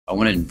I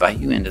want to invite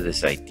you into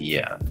this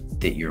idea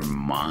that your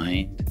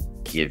mind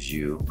gives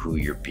you who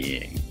you're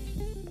being,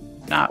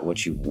 not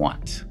what you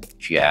want.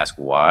 If you ask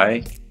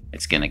why,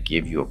 it's going to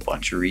give you a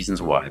bunch of reasons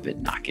why,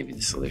 but not give you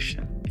the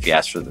solution. If you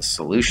ask for the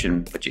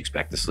solution, but you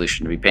expect the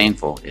solution to be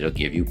painful, it'll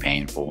give you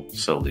painful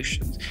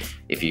solutions.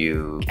 If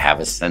you have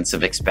a sense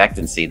of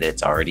expectancy that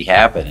it's already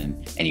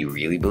happening and you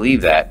really believe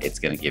that, it's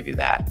going to give you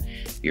that.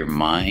 Your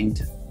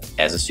mind,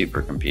 as a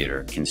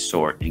supercomputer, can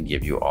sort and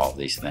give you all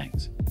these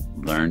things.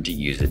 Learn to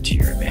use it to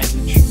your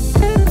advantage.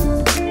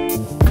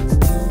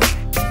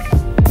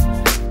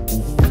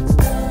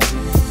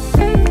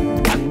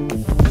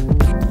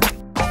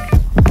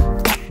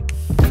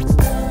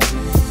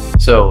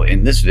 So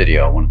in this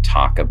video, I want to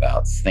talk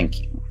about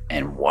thinking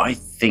and why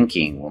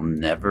thinking will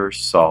never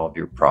solve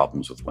your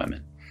problems with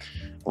women.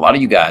 A lot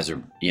of you guys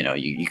are,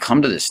 you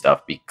come to this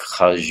stuff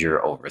because you're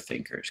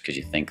overthinkers, because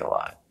you think a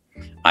lot.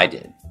 I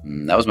did.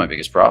 And that was my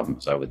biggest problem,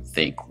 is I would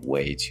think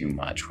way too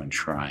much when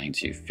trying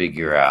to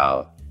figure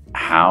out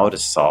how to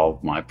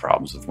solve my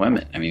problems with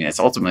women. I mean, it's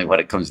ultimately what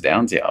it comes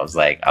down to.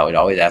 I would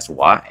always ask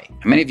why.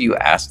 How many of you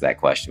ask that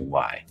question,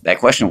 why? That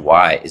question,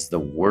 why, is the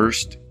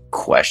worst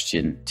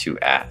question to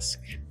ask.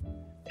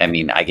 I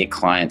mean, I get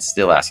clients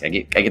still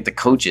asking. I get the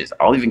coaches.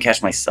 I'll even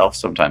catch myself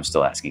sometimes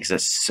still asking, because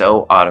it's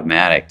so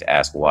automatic to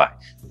ask why.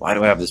 Why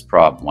do I have this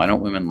problem? Why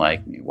don't women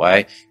like me?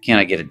 Why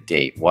can't I get a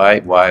date? Why?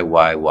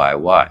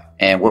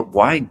 And what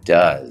why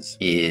does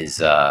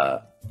is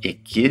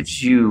it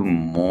gives you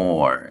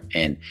more.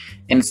 And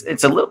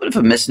it's a little bit of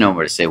a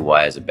misnomer to say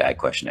why is a bad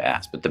question to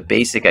ask. But the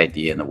basic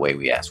idea and the way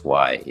we ask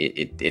why,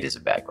 it is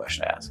a bad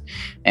question to ask.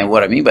 And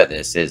what I mean by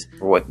this is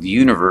what the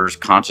universe,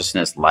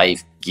 consciousness,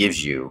 life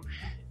gives you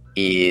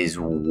is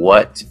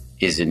what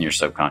is in your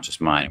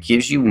subconscious mind. It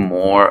gives you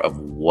more of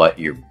what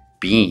you're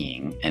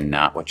being and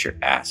not what you're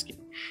asking.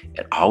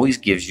 It always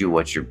gives you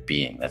what you're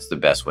being. That's the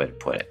best way to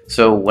put it.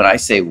 So when I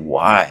say,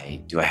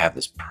 why do I have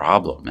this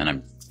problem? And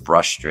I'm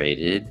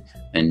frustrated,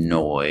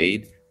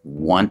 annoyed,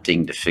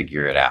 wanting to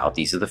figure it out.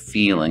 These are the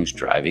feelings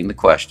driving the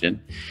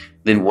question.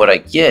 Then what I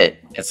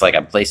get, it's like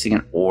I'm placing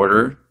an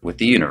order with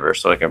the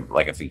universe. So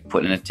like if you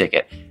put in a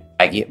ticket,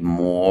 I get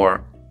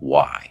more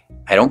why.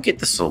 I don't get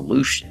the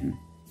solution.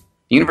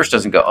 The universe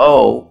doesn't go,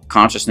 oh,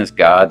 consciousness,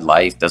 God,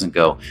 life doesn't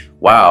go,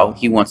 wow,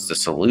 he wants the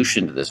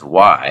solution to this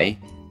why.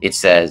 It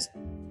says,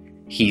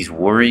 he's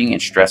worrying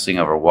and stressing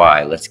over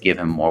why. Let's give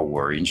him more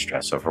worry and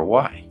stress over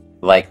why.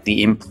 Like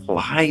the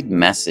implied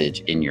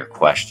message in your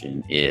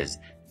question is,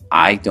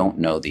 I don't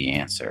know the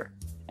answer.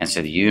 And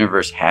so the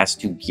universe has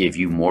to give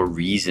you more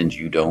reasons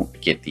you don't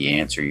get the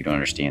answer, you don't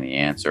understand the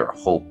answer, or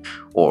hope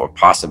or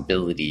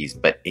possibilities,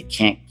 but it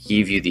can't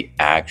give you the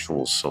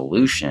actual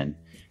solution,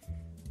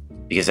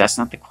 because that's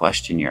not the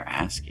question you're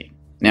asking.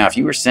 Now, if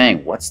you were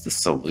saying, what's the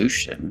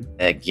solution?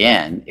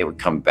 Again, it would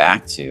come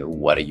back to,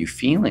 what are you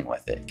feeling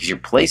with it? Because you're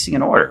placing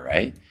an order,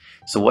 right?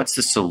 So what's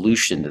the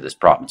solution to this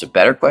problem? It's a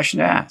better question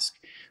to ask.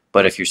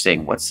 But if you're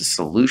saying, what's the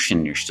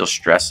solution? You're still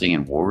stressing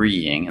and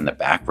worrying in the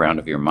background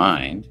of your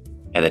mind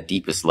at the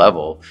deepest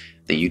level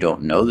that you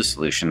don't know the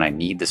solution. I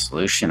need the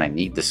solution. I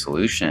need the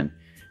solution.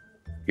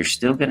 You're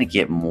still going to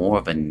get more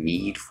of a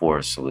need for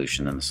a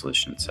solution than the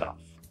solution itself.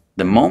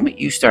 The moment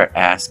you start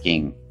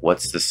asking,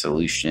 what's the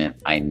solution?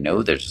 I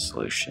know there's a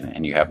solution,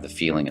 and you have the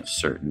feeling of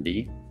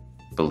certainty,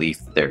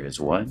 belief that there is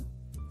one,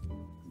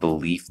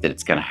 belief that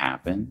it's going to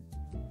happen,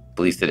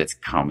 belief that it's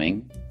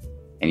coming,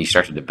 and you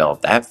start to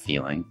develop that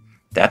feeling,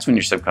 that's when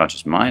your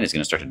subconscious mind is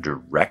going to start to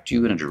direct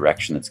you in a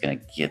direction that's going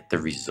to get the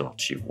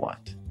results you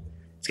want.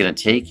 It's going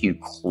to take you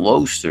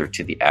closer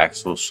to the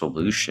actual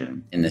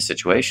solution in this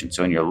situation.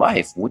 So in your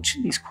life, which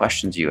of these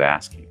questions are you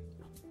asking?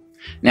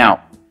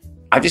 Now,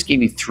 I just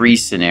gave you 3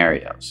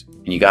 scenarios,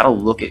 and you got to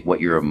look at what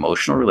your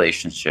emotional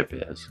relationship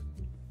is,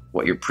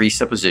 what your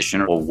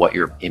presupposition or what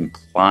you're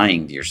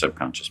implying to your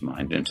subconscious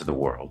mind into the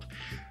world,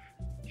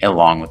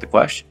 along with the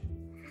question.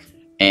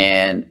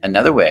 And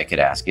another way I could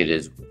ask it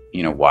is,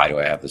 why do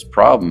I have this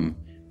problem,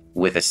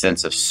 with a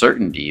sense of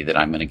certainty that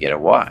I'm going to get a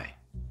why?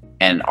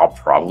 And I'll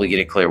probably get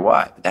a clear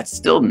why, but that's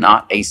still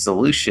not a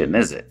solution,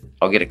 is it?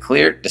 I'll get a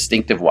clear,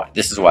 distinctive why.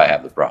 This is why I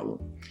have the problem.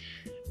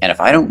 And if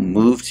I don't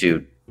move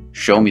to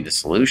show me the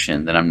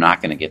solution, then I'm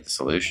not going to get the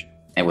solution,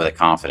 and with a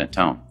confident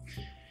tone.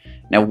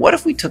 Now, what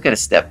if we took it a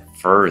step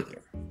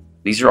further?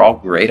 These are all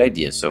great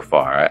ideas so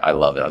far. I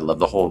love it. I love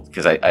the whole,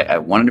 because I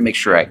wanted to make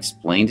sure I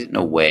explained it in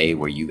a way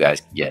where you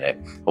guys can get it.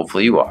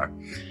 Hopefully you are.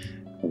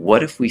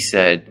 What if we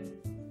said,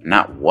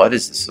 not what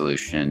is the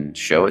solution,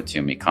 show it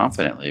to me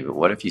confidently, but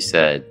what if you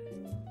said,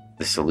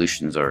 the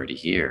solution's already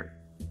here.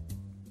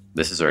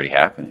 This is already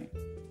happening.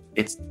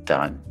 It's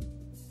done.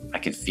 I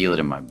can feel it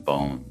in my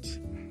bones.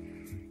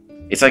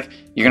 It's like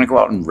you're going to go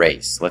out and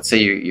race. Let's say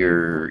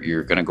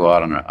you're going to go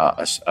out on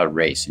a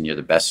race, and you're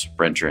the best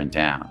sprinter in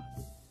town.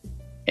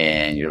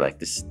 And you're like,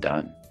 this is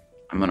done.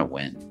 I'm going to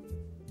win.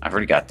 I've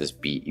already got this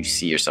beat. You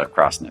see yourself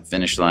crossing that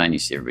finish line. You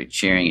see everybody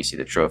cheering. You see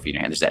the trophy in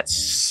your hand. There's that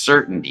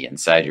certainty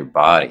inside your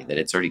body that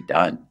it's already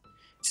done.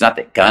 It's not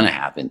that gonna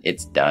happen.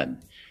 It's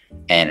done.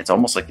 And it's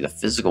almost like the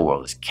physical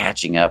world is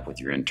catching up with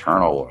your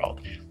internal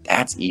world.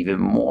 That's even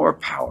more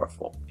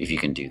powerful if you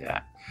can do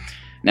that.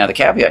 Now, the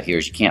caveat here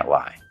is you can't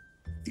lie.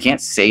 You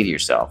can't say to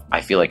yourself,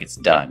 I feel like it's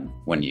done,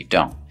 when you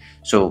don't.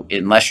 So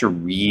unless you're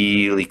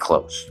really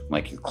close,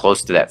 like you're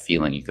close to that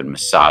feeling, you can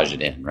massage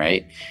it in,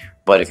 right?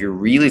 But if you're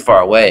really far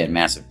away and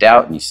massive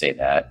doubt and you say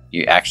that,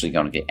 you're actually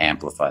going to get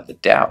amplify the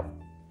doubt.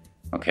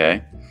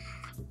 Okay?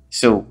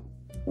 So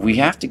we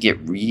have to get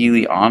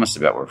really honest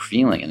about what we're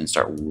feeling and then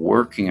start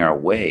working our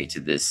way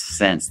to this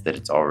sense that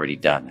it's already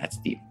done.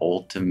 That's the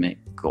ultimate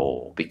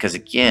goal. Because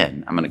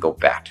again, I'm going to go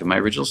back to my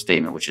original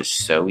statement, which is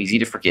so easy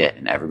to forget,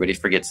 and everybody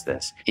forgets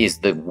this, is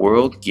the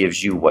world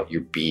gives you what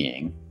you're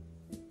being,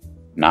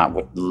 not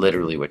what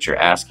literally what you're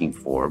asking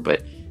for,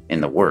 but in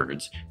the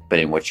words, but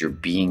in what you're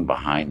being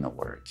behind the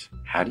words.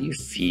 How do you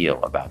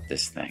feel about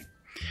this thing?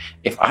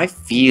 If I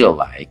feel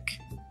like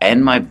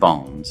in my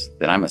bones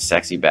that I'm a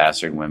sexy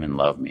bastard and women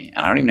love me,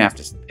 and I don't even have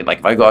to, like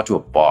if I go out to a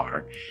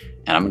bar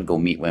and I'm going to go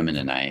meet women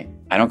tonight,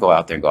 I don't go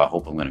out there and go, I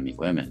hope I'm going to meet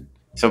women.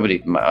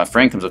 A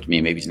friend comes up to me,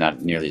 maybe he's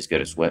not nearly as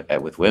good as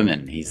with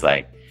women. He's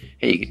like,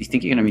 hey, you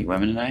think you're going to meet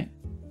women tonight?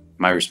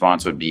 My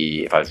response would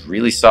be, if I was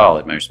really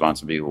solid, my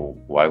response would be, well,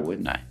 why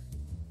wouldn't I?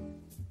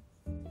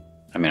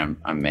 I mean,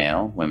 I'm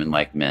male, women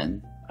like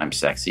men. I'm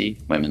sexy,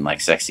 women like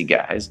sexy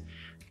guys.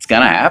 It's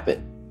going to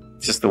happen.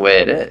 It's just the way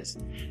it is.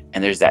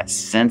 And there's that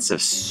sense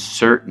of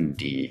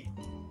certainty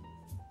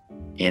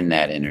in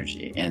that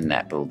energy, in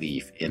that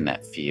belief, in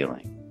that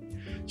feeling.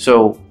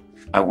 So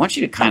I want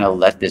you to kind of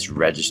let this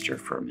register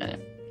for a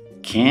minute.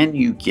 Can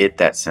you get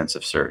that sense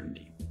of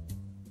certainty?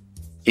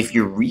 If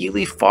you're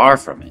really far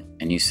from it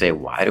and you say,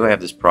 why do I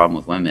have this problem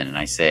with women? And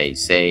I say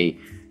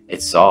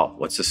it's solved.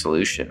 What's the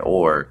solution?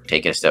 Or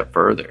take it a step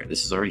further.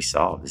 This is already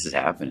solved. This is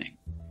happening.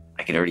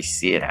 I can already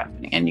see it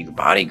happening. And your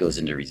body goes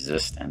into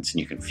resistance and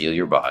you can feel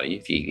your body.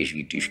 If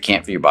you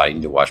can't feel your body, you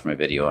need to watch my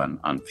video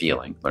on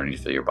feeling, learning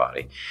to feel your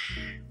body.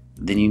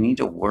 Then you need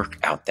to work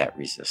out that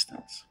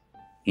resistance.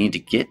 You need to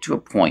get to a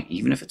point,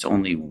 even if it's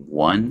only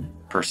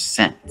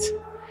 1%,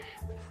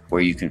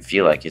 where you can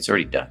feel like it's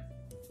already done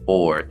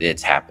or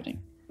it's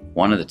happening.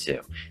 One of the two.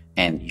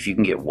 And if you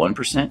can get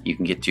 1%, you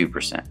can get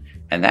 2%.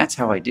 And that's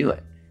how I do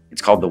it.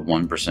 It's called the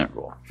 1%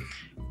 rule.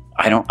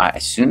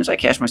 As soon as I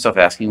catch myself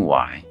asking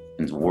why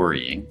and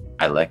worrying,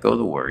 I let go of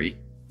the worry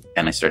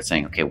and I start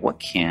saying, okay, what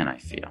can I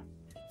feel?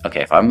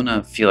 Okay, if I'm going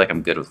to feel like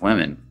I'm good with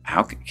women,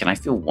 how can I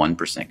feel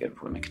 1% good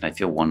with women? Can I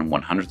feel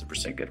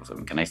 1/100% good with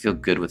women? Can I feel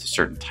good with a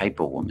certain type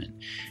of woman?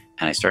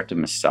 And I start to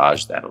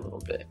massage that a little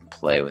bit and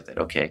play with it.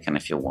 Okay, can I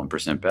feel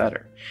 1%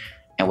 better?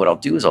 And what I'll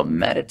do is I'll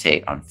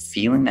meditate on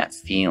feeling that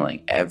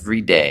feeling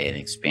every day and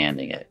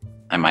expanding it.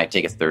 I might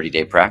take a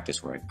 30-day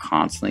practice where I'm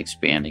constantly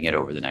expanding it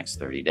over the next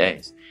 30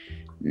 days.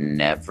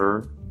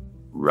 Never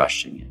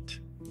rushing it.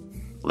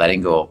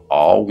 Letting go of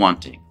all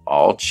wanting,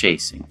 all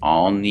chasing,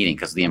 all needing,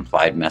 because the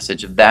implied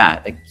message of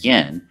that,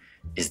 again,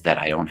 is that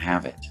I don't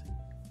have it.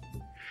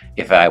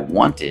 If I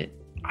want it,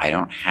 I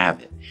don't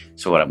have it.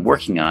 So what I'm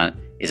working on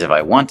is if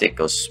I want it,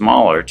 go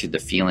smaller to the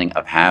feeling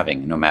of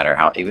having, no matter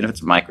how, even if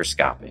it's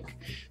microscopic,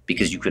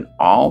 because you can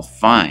all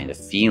find a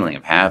feeling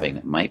of having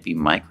that might be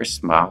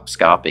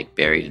microscopic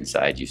buried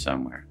inside you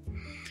somewhere.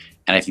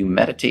 And if you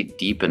meditate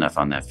deep enough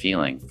on that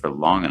feeling for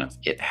long enough,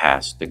 it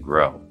has to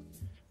grow.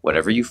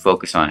 Whatever you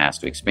focus on has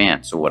to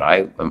expand. So what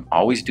I am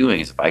always doing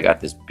is if I got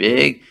this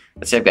big,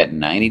 let's say I've got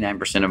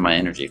 99% of my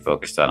energy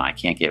focused on I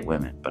can't get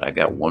women, but I've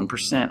got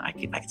 1%, I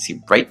can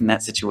see right in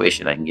that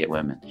situation I can get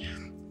women.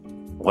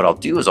 What I'll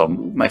do is I'll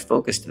move my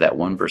focus to that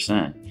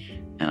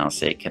 1% and I'll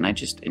say, can I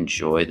just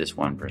enjoy this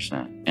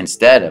 1%?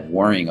 Instead of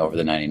worrying over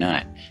the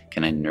 99,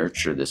 can I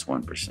nurture this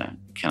 1%?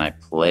 Can I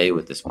play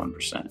with this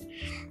 1%?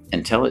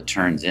 Until it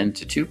turns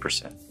into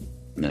 2%.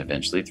 And then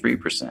eventually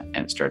 3%, and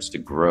it starts to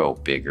grow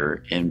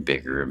bigger and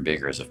bigger and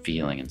bigger as a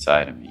feeling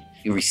inside of me.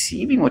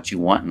 Receiving what you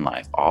want in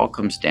life all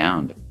comes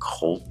down to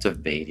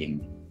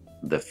cultivating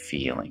the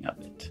feeling of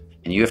it.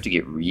 And you have to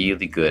get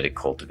really good at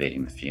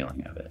cultivating the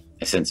feeling of it.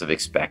 A sense of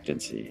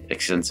expectancy, a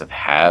sense of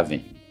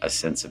having, a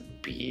sense of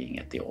being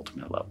at the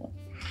ultimate level.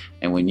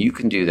 And when you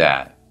can do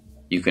that,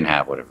 you can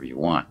have whatever you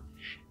want.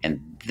 And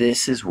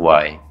this is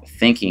why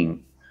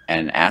thinking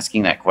and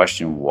asking that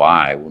question,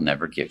 why, will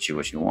never get you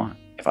what you want.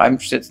 If I'm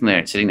sitting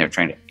there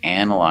trying to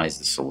analyze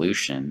the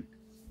solution,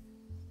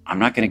 I'm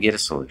not going to get a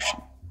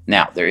solution.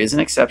 Now, there is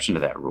an exception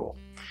to that rule.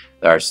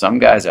 There are some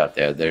guys out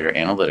there that are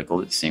analytical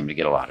that seem to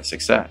get a lot of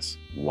success.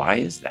 Why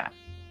is that?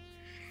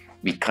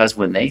 Because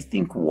when they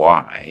think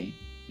why,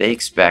 they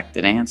expect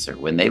an answer.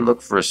 When they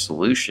look for a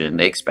solution,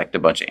 they expect a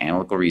bunch of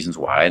analytical reasons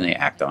why, and they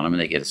act on them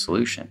and they get a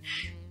solution.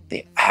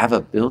 They have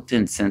a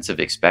built-in sense of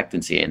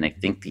expectancy and they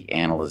think the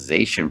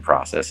analyzation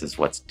process is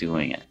what's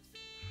doing it.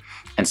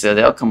 And so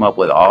they'll come up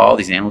with all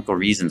these analytical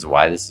reasons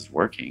why this is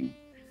working.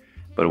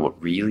 But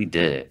what really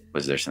did it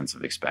was their sense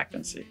of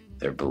expectancy,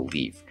 their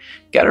belief.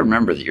 You got to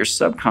remember that your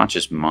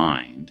subconscious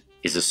mind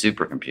is a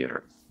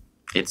supercomputer.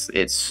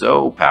 It's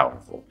so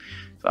powerful.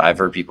 So I've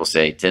heard people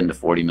say 10 to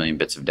 40 million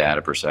bits of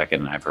data per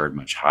second, and I've heard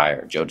much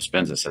higher. Joe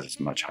Dispenza says it's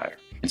much higher.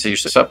 And so your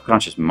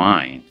subconscious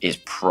mind is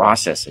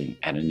processing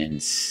at an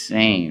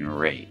insane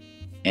rate.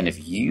 And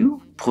if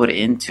you put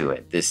into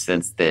it this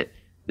sense that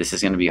this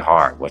is going to be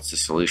hard. What's the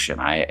solution?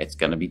 It's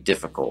going to be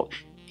difficult.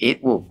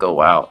 It will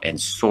go out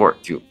and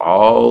sort through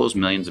all those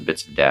millions of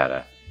bits of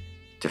data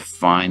to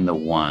find the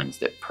ones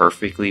that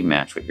perfectly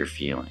match what you're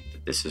feeling.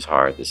 That this is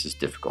hard, this is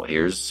difficult.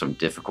 Here's some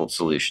difficult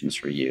solutions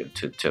for you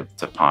to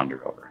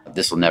ponder over.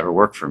 This will never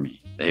work for me.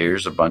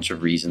 Here's a bunch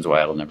of reasons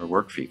why it'll never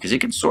work for you. Because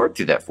it can sort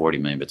through that 40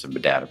 million bits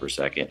of data per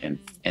second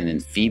and then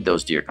feed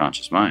those to your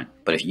conscious mind.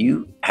 But if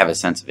you have a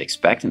sense of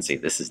expectancy,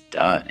 this is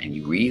done, and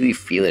you really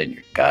feel it in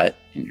your gut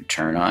and your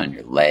turn on and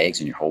your legs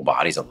and your whole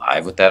body's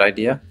alive with that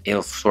idea,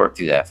 it'll sort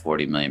through that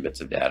 40 million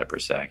bits of data per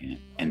second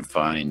and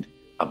find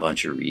a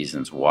bunch of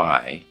reasons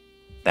why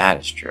that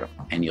is true.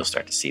 And you'll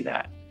start to see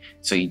that.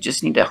 So you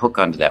just need to hook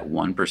onto that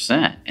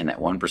 1%, and that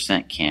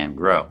 1% can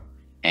grow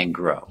and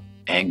grow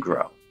and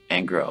grow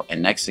and grow.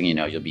 And next thing you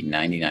know, you'll be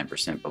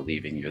 99%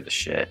 believing you're the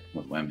shit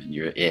with women.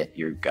 You're it.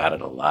 You've got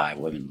it alive.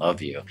 Women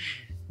love you.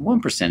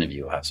 1% of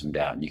you will have some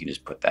doubt, and you can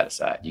just put that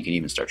aside. You can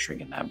even start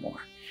shrinking that more.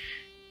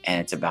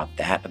 And it's about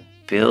that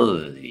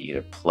ability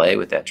to play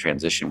with that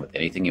transition with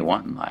anything you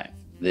want in life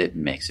that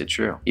makes it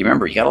true. You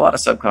remember, you got a lot of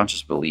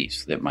subconscious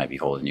beliefs that might be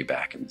holding you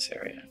back in this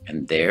area.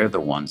 And they're the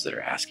ones that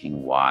are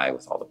asking why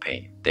with all the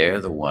pain. They're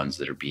the ones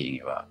that are beating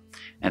you up.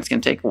 And it's going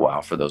to take a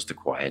while for those to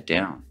quiet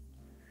down.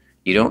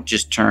 You don't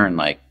just turn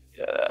like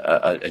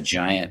a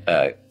giant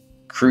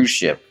cruise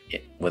ship.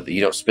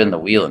 You don't spin the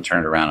wheel and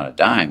turn it around on a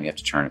dime. You have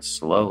to turn it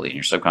slowly. And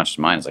your subconscious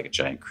mind is like a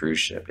giant cruise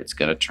ship. It's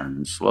going to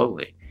turn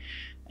slowly.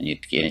 And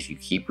if you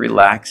keep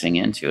relaxing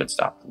into it,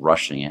 stop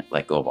rushing it,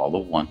 let go of all the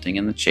wanting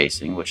and the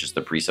chasing, which is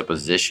the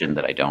presupposition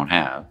that I don't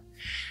have,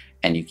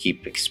 and you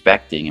keep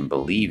expecting and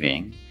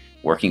believing,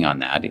 working on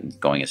that, and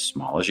going as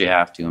small as you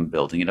have to and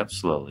building it up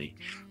slowly,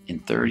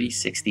 in 30,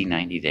 60,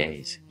 90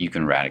 days, you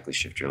can radically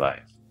shift your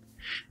life.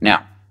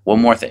 Now, one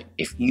more thing.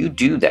 If you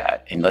do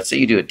that, and let's say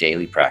you do a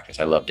daily practice,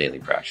 I love daily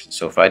practice.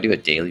 So if I do a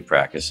daily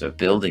practice of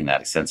building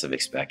that sense of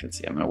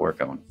expectancy, I'm going to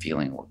work on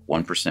feeling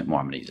 1% more.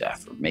 I'm going to use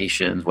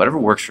affirmations, whatever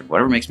works for you,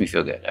 whatever makes me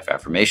feel good. If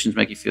affirmations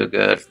make you feel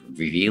good, if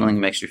revealing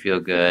makes you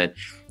feel good,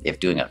 if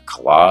doing a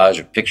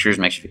collage of pictures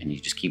makes you, and you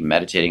just keep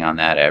meditating on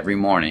that every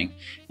morning,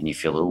 and you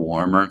feel a little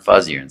warmer and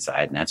fuzzier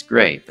inside, and that's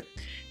great.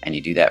 And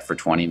you do that for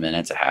 20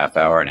 minutes, a half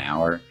hour, an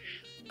hour.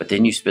 But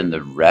then you spend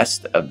the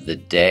rest of the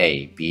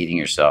day beating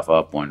yourself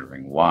up,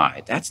 wondering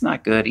why. That's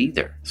not good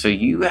either. So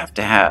you have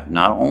to have,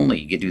 not only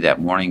you can do that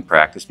morning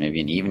practice,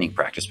 maybe an evening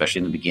practice, especially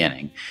in the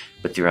beginning,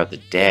 but throughout the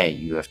day,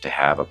 you have to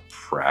have a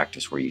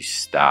practice where you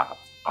stop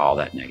all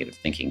that negative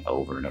thinking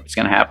over and over. It's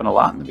going to happen a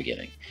lot in the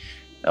beginning.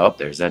 Oh,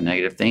 there's that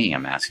negative thinking.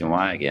 I'm asking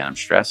why again. I'm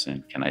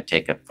stressing. Can I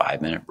take a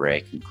 5-minute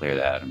break and clear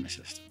that out of my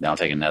system? Then I'll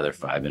take another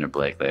 5-minute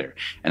break later.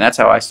 And that's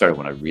how I started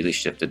when I really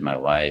shifted my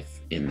life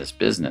in this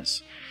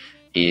business.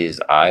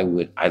 I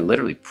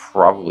literally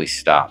probably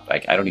stop.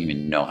 Like, I don't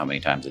even know how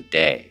many times a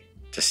day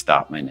to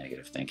stop my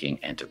negative thinking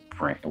and to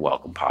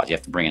welcome positive. You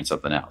have to bring in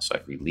something else. So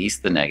I'd release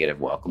the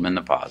negative, welcome in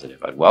the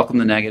positive. I'd welcome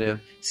the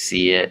negative,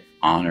 see it,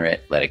 honor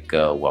it, let it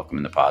go, welcome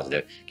in the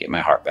positive, get my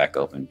heart back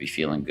open, be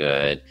feeling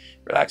good,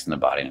 relaxing the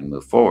body, and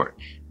move forward.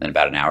 Then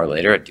about an hour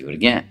later, I'd do it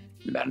again.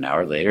 About an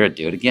hour later, I'd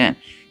do it again.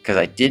 Because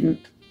I didn't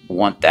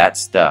want that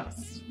stuff.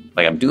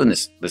 Like, I'm doing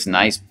this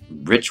nice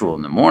ritual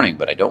in the morning,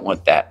 but I don't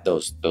want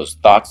those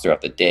thoughts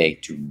throughout the day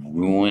to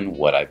ruin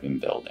what I've been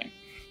building.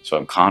 So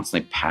I'm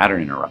constantly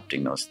pattern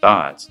interrupting those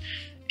thoughts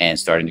and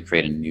starting to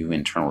create a new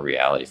internal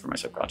reality for my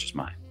subconscious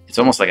mind. It's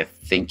almost like a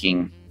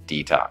thinking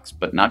detox,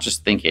 but not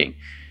just thinking.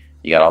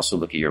 You got to also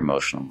look at your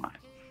emotional mind.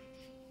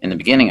 In the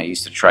beginning, I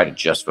used to try to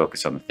just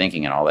focus on the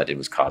thinking, and all that did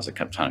was cause a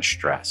ton of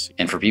stress.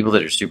 And for people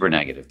that are super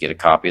negative, get a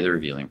copy of the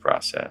revealing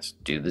process,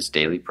 do this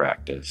daily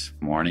practice,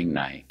 morning,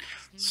 night,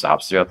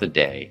 stops throughout the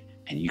day,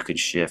 and you could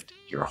shift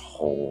your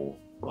whole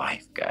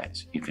life,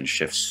 guys. You can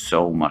shift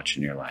so much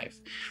in your life,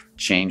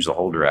 change the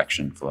whole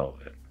direction, flow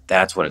of it.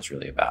 That's what it's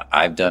really about.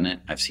 I've done it.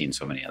 I've seen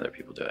so many other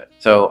people do it.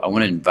 So I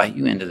want to invite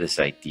you into this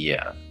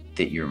idea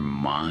that your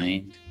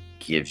mind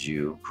gives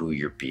you who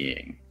you're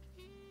being,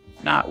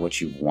 not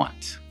what you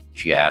want.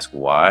 If you ask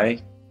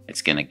why,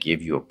 it's going to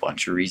give you a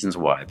bunch of reasons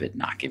why, but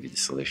not give you the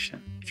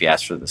solution. If you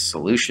ask for the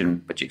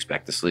solution, but you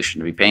expect the solution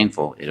to be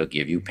painful, it'll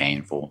give you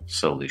painful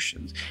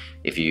solutions.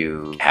 If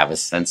you have a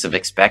sense of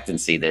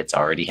expectancy that it's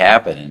already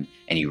happened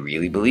and you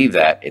really believe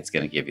that, it's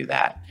going to give you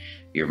that.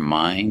 Your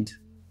mind,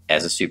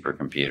 as a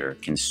supercomputer,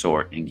 can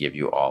sort and give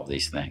you all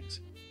these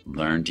things.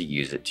 Learn to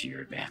use it to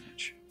your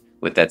advantage.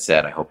 With that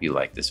said, I hope you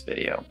like this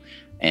video.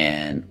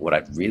 And what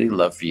I'd really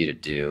love for you to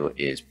do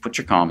is put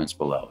your comments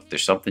below. If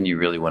there's something you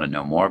really want to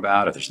know more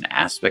about, if there's an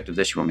aspect of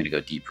this you want me to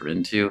go deeper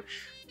into,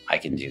 I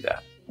can do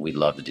that. We'd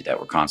love to do that.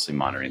 We're constantly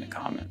monitoring the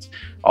comments.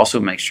 Also,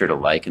 make sure to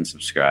like and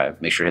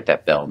subscribe. Make sure to hit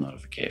that bell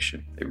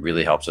notification. It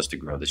really helps us to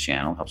grow the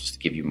channel, helps us to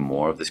give you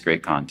more of this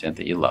great content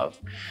that you love.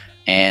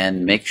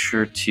 And make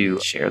sure to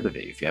share the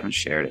video. If you haven't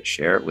shared it,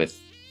 share it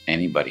with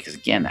anybody, because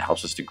again, that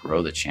helps us to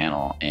grow the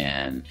channel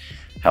and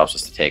helps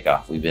us to take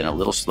off. We've been a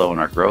little slow in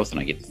our growth, and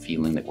I get the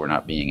feeling that we're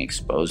not being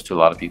exposed to a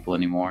lot of people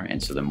anymore.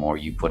 And so the more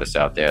you put us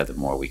out there, the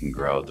more we can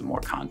grow, the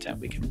more content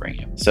we can bring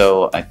you.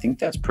 So I think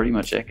that's pretty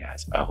much it,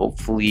 guys.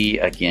 Hopefully,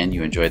 again,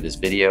 you enjoyed this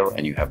video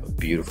and you have a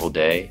beautiful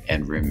day.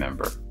 And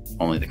remember,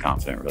 only the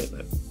confident really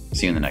live.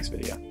 See you in the next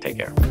video. Take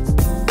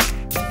care.